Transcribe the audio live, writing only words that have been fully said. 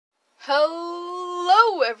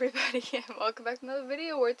Hello everybody and welcome back to another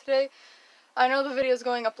video where today, I know the video is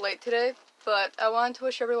going up late today, but I wanted to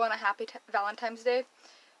wish everyone a happy Valentine's Day,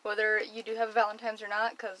 whether you do have Valentine's or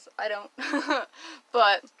not, because I don't,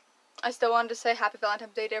 but I still wanted to say happy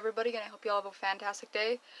Valentine's Day to everybody, and I hope you all have a fantastic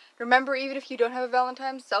day. Remember, even if you don't have a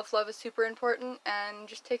Valentine's, self-love is super important, and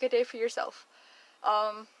just take a day for yourself.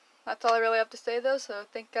 That's all I really have to say though, so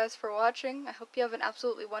thank you guys for watching. I hope you have an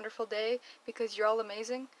absolutely wonderful day, because you're all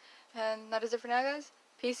amazing. And that is it for now, guys.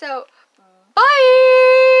 Peace out.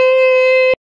 Bye!